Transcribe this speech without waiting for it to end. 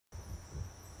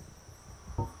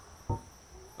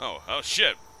Oh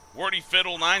shit.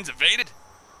 WordyFiddle9's evaded?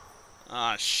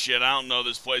 Ah, shit, I don't know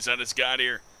this place I just got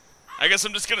here. I guess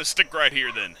I'm just gonna stick right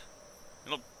here then.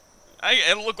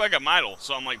 It'll look like I'm idle,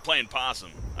 so I'm like playing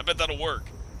possum. I bet that'll work.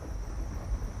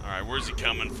 Alright, where's he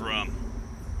coming from?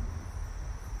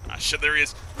 Ah, shit, there he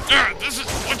is. This is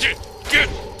what you get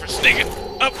for sneaking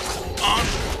up on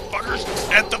fuckers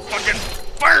at the fucking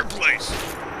fireplace.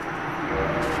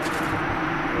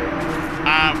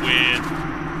 I win.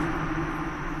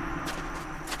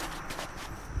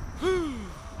 Whew.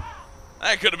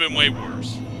 That could have been way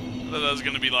worse. I thought that was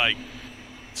going to be like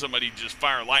somebody just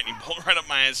fire a lightning bolt right up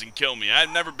my ass and kill me. I've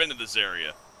never been to this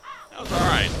area. That was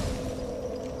alright.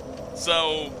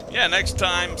 So, yeah, next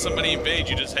time somebody invades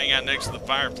you, just hang out next to the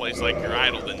fireplace like you're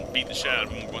idle, then beat the shit out of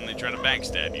them when they try to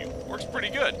backstab you. Works pretty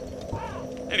good.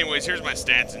 Anyways, here's my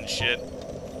stats and shit.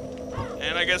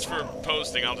 And I guess for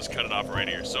posting, I'll just cut it off right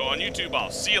here. So on YouTube,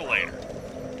 I'll see you later.